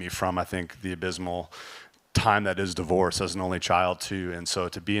saved me from, I think, the abysmal time that is divorce as an only child too. And so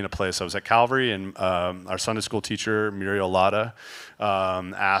to be in a place, I was at Calvary, and our Sunday school teacher, Muriel Lada,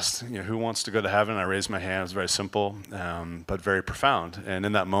 asked, who wants to go to heaven? I raised my hand. It was very simple, but very profound. And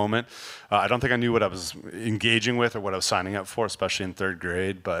in that moment, I don't think I knew what I was engaging with or what I was signing up for, especially in 3rd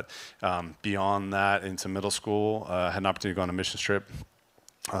grade. But beyond that, into middle school, I had an opportunity to go on a mission trip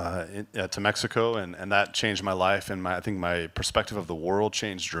to Mexico, and that changed my life, and I think my perspective of the world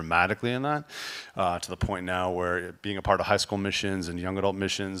changed dramatically in that, to the point now where being a part of high school missions and young adult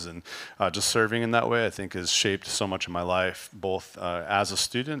missions and just serving in that way, I think has shaped so much of my life, both as a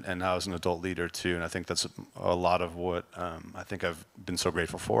student and now as an adult leader too. And I think that's a lot of what I think I've been so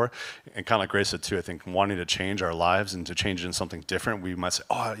grateful for. And kind of like Grace said too, I think wanting to change our lives and to change it in something different, we might say,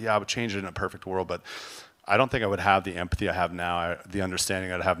 oh yeah, I would change it in a perfect world, but I don't think I would have the empathy I have now, the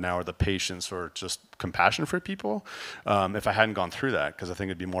understanding I'd have now, or the patience or just compassion for people if I hadn't gone through that, because I think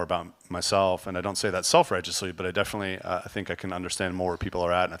it'd be more about myself. And I don't say that self-righteously, but I definitely I think I can understand more where people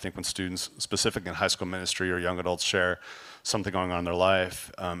are at. And I think when students, specifically in high school ministry or young adults, share something going on in their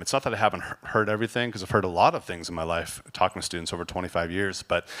life, it's not that I haven't heard everything, because I've heard a lot of things in my life talking to students over 25 years,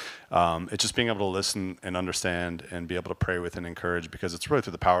 but it's just being able to listen and understand and be able to pray with and encourage, because it's really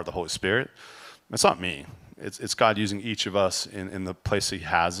through the power of the Holy Spirit. It's not me. It's God using each of us in the place He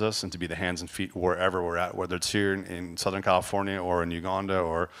has us, and to be the hands and feet wherever we're at, whether it's here in Southern California or in Uganda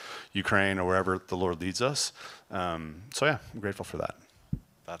or Ukraine or wherever the Lord leads us. So yeah, I'm grateful for that.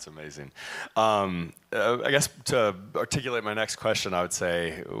 That's amazing. I guess to articulate my next question, I would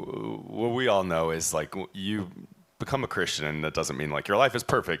say what we all know is like you become a Christian, and that doesn't mean like your life is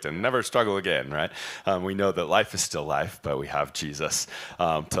perfect and never struggle again, right? We know that life is still life, but we have Jesus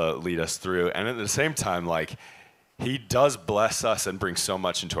to lead us through. And at the same time, like He does bless us and bring so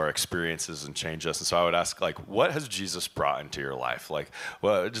much into our experiences and change us. And so I would ask, like, what has Jesus brought into your life? Like,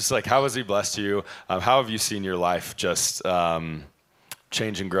 well, just like how has He blessed you? How have you seen your life just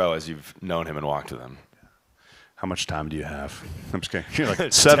change and grow as you've known Him and walked with Him? How much time do you have? I'm just kidding. You're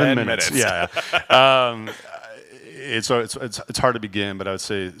like 7 minutes. Yeah. It's hard to begin, but I would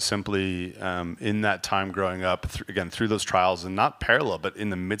say simply in that time growing up, again, through those trials, and not parallel, but in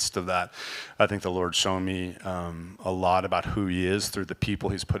the midst of that, I think the Lord's shown me a lot about who He is through the people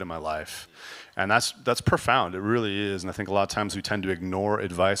He's put in my life. And that's profound. It really is. And I think a lot of times we tend to ignore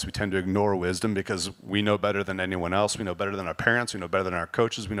advice. We tend to ignore wisdom because we know better than anyone else. We know better than our parents. We know better than our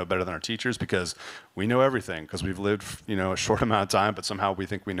coaches. We know better than our teachers, because we know everything, because we've lived, a short amount of time, but somehow we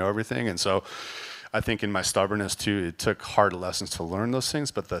think we know everything. And so I think in my stubbornness too, it took hard lessons to learn those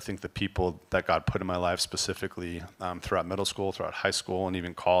things, but I think the people that God put in my life, specifically throughout middle school, throughout high school, and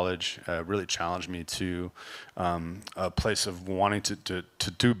even college, really challenged me to a place of wanting to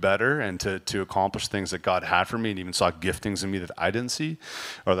do better and to accomplish things that God had for me, and even saw giftings in me that I didn't see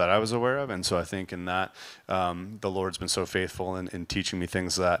or that I was aware of. And so I think in that, the Lord's been so faithful in teaching me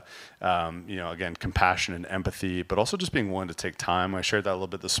things that, again, compassion and empathy, but also just being willing to take time. I shared that a little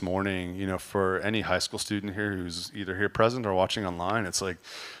bit this morning, for any high school student here who's either here present or watching online. It's like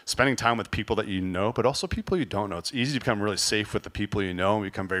spending time with people that you know, but also people you don't know. It's easy to become really safe with the people you know, and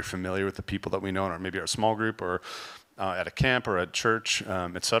become very familiar with the people that we know, or maybe our small group, or at a camp or at church,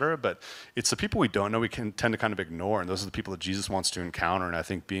 et cetera. But it's the people we don't know we can tend to kind of ignore, and those are the people that Jesus wants to encounter. And I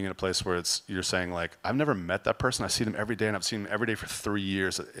think being in a place where you're saying like, I've never met that person, I see them every day, and I've seen them every day for 3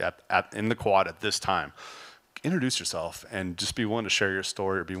 years in the quad at this time. Introduce yourself and just be willing to share your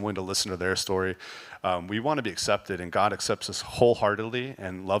story, or be willing to listen to their story. We want to be accepted, and God accepts us wholeheartedly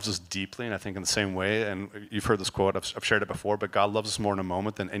and loves us deeply. And I think in the same way, and you've heard this quote, I've shared it before, but God loves us more in a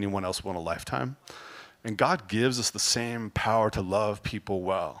moment than anyone else will in a lifetime. And God gives us the same power to love people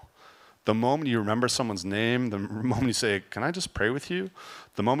well. The moment you remember someone's name, the moment you say, "Can I just pray with you?"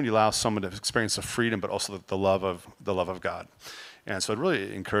 The moment you allow someone to experience the freedom, but also the love of God. And so I'd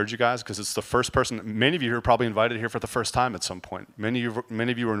really encourage you guys, because it's the first person. Many of you are probably invited here for the first time at some point. Many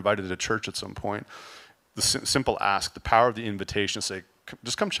of you were invited to church at some point. The simple ask, the power of the invitation, to say,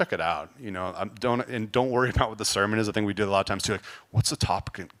 just come check it out. Don't worry about what the sermon is. I think we do it a lot of times too. Like, what's the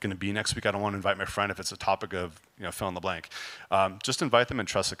topic going to be next week? I don't want to invite my friend if it's a topic of fill in the blank. Just invite them and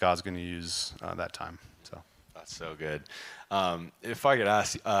trust that God's going to use that time. So that's so good. If I could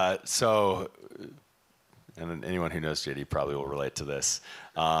ask, and anyone who knows JD probably will relate to this.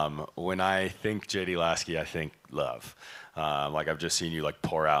 When I think JD Lasky, I think love. Like I've just seen you like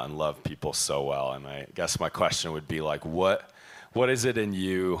pour out and love people so well. And I guess my question would be like, what is it in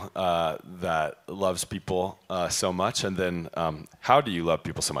you that loves people so much? And then how do you love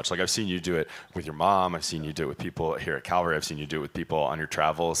people so much? Like I've seen you do it with your mom. I've seen you do it with people here at Calvary. I've seen you do it with people on your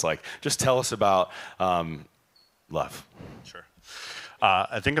travels. Like just tell us about love. Sure.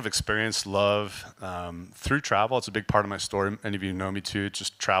 I think I've experienced love through travel. It's a big part of my story. Many of you know me too.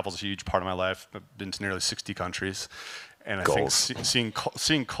 Just travel's a huge part of my life. I've been to nearly 60 countries. And I think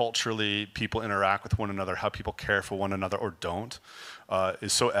seeing culturally people interact with one another, how people care for one another or don't,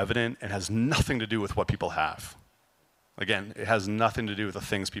 is so evident and has nothing to do with what people have. Again, it has nothing to do with the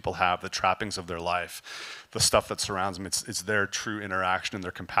things people have, the trappings of their life, the stuff that surrounds them. It's their true interaction and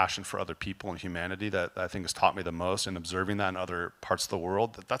their compassion for other people and humanity that I think has taught me the most. And observing that in other parts of the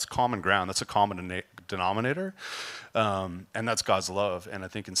world, that's common ground. That's a common denominator. And that's God's love. And I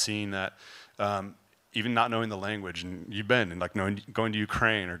think in seeing that, even not knowing the language, and you've been, and like going to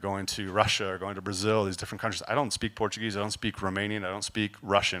Ukraine or going to Russia or going to Brazil, these different countries. I don't speak Portuguese, I don't speak Romanian, I don't speak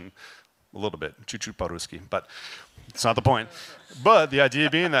Russian, a little bit, chut-chut po-ruski, but it's not the point. But the idea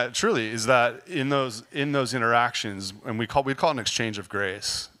being that truly is that in those interactions, and we call it an exchange of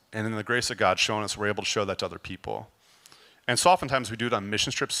grace, and in the grace that God's shown us, we're able to show that to other people. And so oftentimes we do it on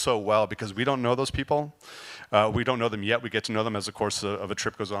mission trips so well because we don't know those people. We don't know them yet. We get to know them as the course of a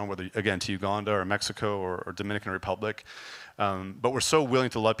trip goes on, whether, again, to Uganda or Mexico or Dominican Republic. But we're so willing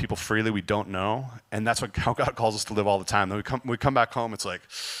to love people freely we don't know. And that's how God calls us to live all the time. Then we come back home, it's like,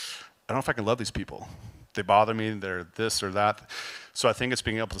 I don't know if I can love these people. They bother me, they're this or that. So I think it's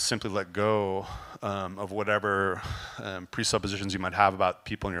being able to simply let go of whatever presuppositions you might have about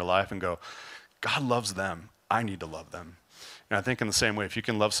people in your life and go, God loves them. I need to love them. And I think in the same way, if you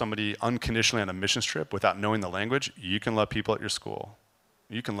can love somebody unconditionally on a mission trip without knowing the language, you can love people at your school.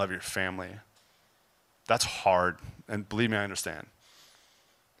 You can love your family. That's hard, and believe me, I understand.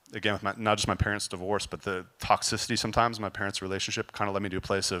 Again, with not just my parents' divorce, but the toxicity sometimes in my parents' relationship kind of led me to a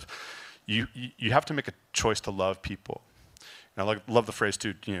place of you have to make a choice to love people. And I love the phrase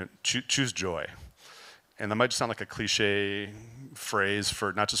too, choose joy. And that might just sound like a cliche phrase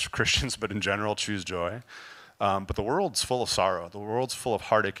for not just for Christians, but in general, choose joy. But the world's full of sorrow. The world's full of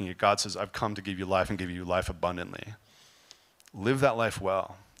heartache, and yet God says, I've come to give you life and give you life abundantly. Live that life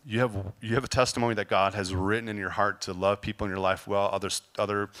well. You have a testimony that God has written in your heart to love people in your life well,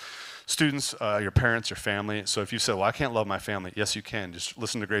 other students, your parents, your family. So if you say, well, I can't love my family, yes, you can. Just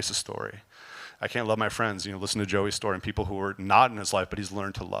listen to Grace's story. I can't love my friends. Listen to Joey's story and people who are not in his life, but he's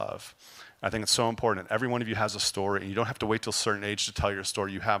learned to love. I think it's so important. Every one of you has a story, and you don't have to wait till a certain age to tell your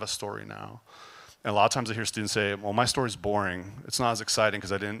story. You have a story now. And a lot of times I hear students say, well, my story's boring. It's not as exciting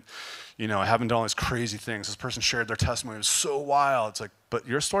because I haven't done all these crazy things. This person shared their testimony. It was so wild. It's like, but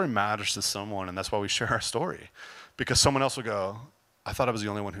your story matters to someone, and that's why we share our story. Because someone else will go, I thought I was the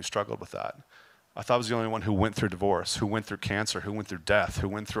only one who struggled with that. I thought I was the only one who went through divorce, who went through cancer, who went through death, who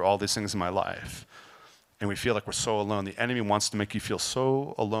went through all these things in my life. And we feel like we're so alone. The enemy wants to make you feel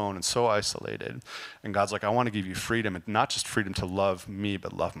so alone and so isolated. And God's like, I want to give you freedom, and not just freedom to love me,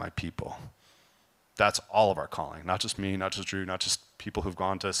 but love my people. That's all of our calling, not just me, not just Drew, not just people who've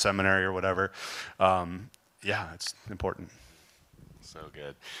gone to seminary or whatever. It's important. So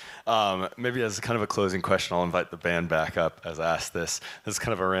good. Maybe as kind of a closing question, I'll invite the band back up as I ask this. This is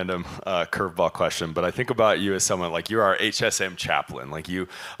kind of a random curveball question, but I think about you as someone, like you're our HSM chaplain. Like you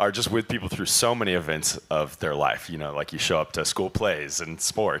are just with people through so many events of their life. Like you show up to school plays and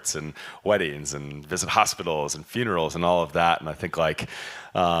sports and weddings and visit hospitals and funerals and all of that. And I think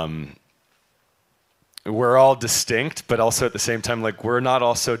we're all distinct, but also at the same time, like we're not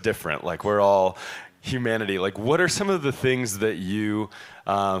all so different. Like we're all humanity. Like what are some of the things that you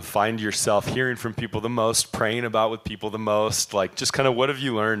find yourself hearing from people the most, praying about with people the most? Like just kind of what have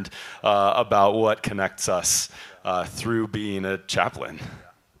you learned about what connects us through being a chaplain?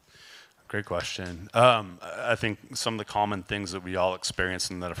 Great question. I think some of the common things that we all experience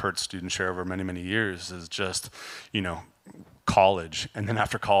and that I've heard students share over many, many years is just, college, and then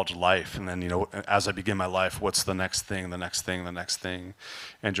after college, life, and then as I begin my life, what's the next thing, the next thing, the next thing.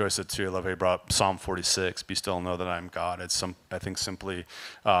 And Joyce said too, I love how he brought up Psalm 46, be still and know that I am God. It's I think simply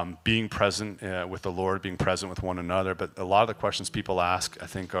being present with the Lord, being present with one another. But a lot of the questions people ask, I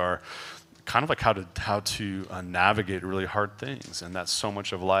think, are kind of like how to navigate really hard things, and that's so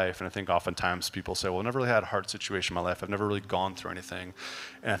much of life. And I think oftentimes people say, well, I never really had a hard situation in my life. I've never really gone through anything.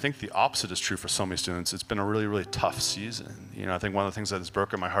 And I think the opposite is true for so many students. It's been a really, really tough season. I think one of the things that has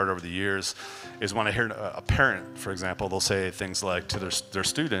broken my heart over the years is when I hear a parent, for example, they'll say things like to their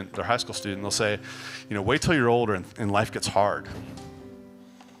student, their high school student, they'll say, wait till you're older and life gets hard.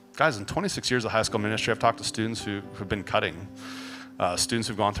 Guys, in 26 years of high school ministry, I've talked to students who've been cutting. Students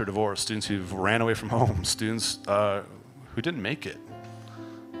who've gone through divorce, students who've ran away from home, students who didn't make it.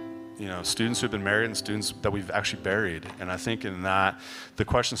 Students who've been married and students that we've actually buried. And I think in that, the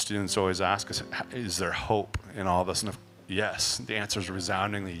question students always ask is there hope in all this? And yes, the answer is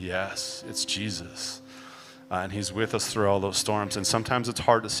resoundingly yes, it's Jesus. And he's with us through all those storms. And sometimes it's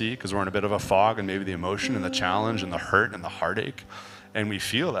hard to see because we're in a bit of a fog, and maybe the emotion and the challenge and the hurt and the heartache. And we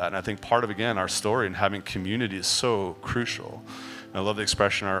feel that. And I think part of, again, our story and having community is so crucial. And I love the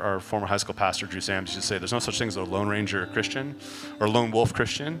expression our former high school pastor, Drew Sams, used to say, there's no such thing as a Lone Ranger Christian or lone wolf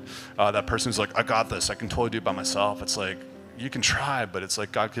Christian. That person's like, I got this. I can totally do it by myself. It's like, you can try, but it's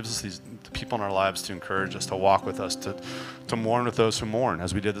like God gives us these people in our lives to encourage us, to walk with us, to mourn with those who mourn,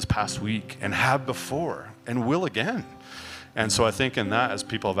 as we did this past week and have before and will again. And so I think in that, as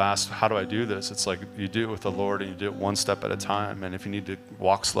people have asked, how do I do this? It's like you do it with the Lord, and you do it one step at a time. And if you need to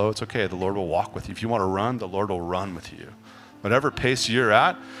walk slow, it's okay. The Lord will walk with you. If you want to run, the Lord will run with you. Whatever pace you're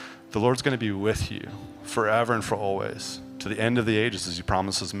at, the Lord's going to be with you forever and for always, to the end of the ages, as he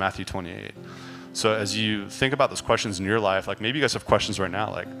promises in Matthew 28. So as you think about those questions in your life, like maybe you guys have questions right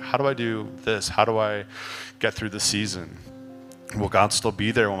now, like, how do I do this? How do I get through the season? Will God still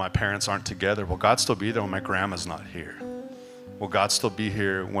be there when my parents aren't together? Will God still be there when my grandma's not here? Will God still be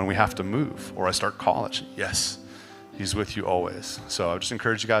here when we have to move or I start college? Yes, he's with you always. So I just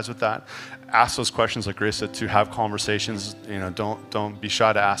encourage you guys with that. Ask those questions, like Grace said, to have conversations. You know, don't be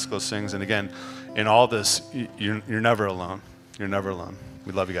shy to ask those things. And again, in all this, you're never alone. You're never alone.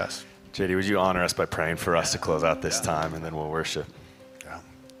 We love you guys. JD, would you honor us by praying for us to close out this time, and then we'll worship?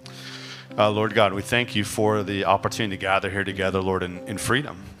 Lord God, we thank you for the opportunity to gather here together, Lord, in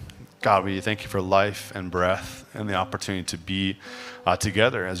freedom. God, we thank you for life and breath and the opportunity to be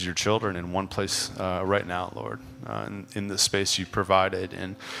together as your children in one place right now, Lord, in the space you provided.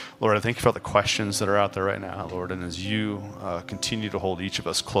 And Lord, I thank you for all the questions that are out there right now, Lord. And as you continue to hold each of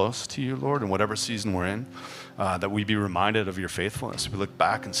us close to you, Lord, in whatever season we're in, that we be reminded of your faithfulness. We look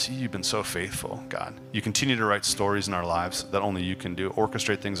back and see you've been so faithful, God. You continue to write stories in our lives that only you can do,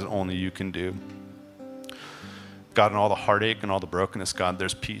 orchestrate things that only you can do. God, in all the heartache and all the brokenness, God,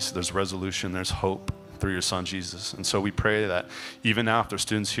 there's peace, there's resolution, there's hope through your son, Jesus. And so we pray that even now, if there's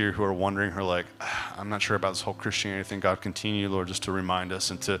students here who are wondering, who are like, I'm not sure about this whole Christianity thing, God, continue, Lord, just to remind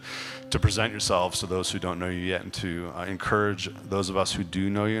us and to present yourselves to those who don't know you yet, and to encourage those of us who do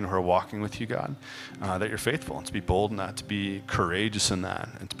know you and who are walking with you, God, that you're faithful, and to be bold in that, to be courageous in that,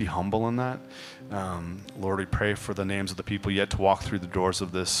 and to be humble in that. Lord, we pray for the names of the people yet to walk through the doors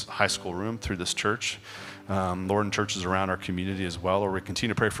of this high school room, through this church. Lord, and churches around our community as well. Lord, we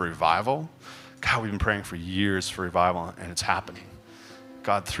continue to pray for revival. God, we've been praying for years for revival, and it's happening.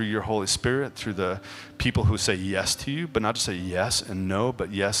 God, through your Holy Spirit, through the people who say yes to you, but not just say yes and no,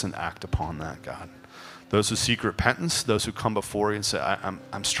 but yes and act upon that, God. Those who seek repentance, those who come before you and say,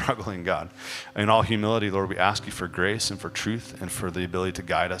 I'm struggling, God. In all humility, Lord, we ask you for grace and for truth and for the ability to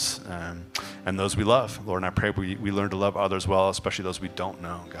guide us, and those we love. Lord, and I pray we learn to love others well, especially those we don't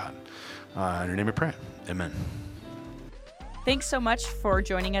know, God. In your name we pray. Amen. Thanks so much for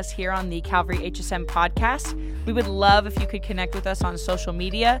joining us here on the Calvary HSM podcast. We would love if you could connect with us on social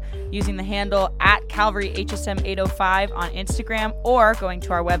media using the handle at Calvary HSM 805 on Instagram, or going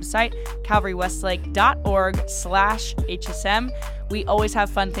to our website, calvarywestlake.org/HSM. We always have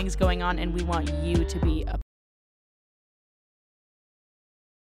fun things going on, and we want you to be a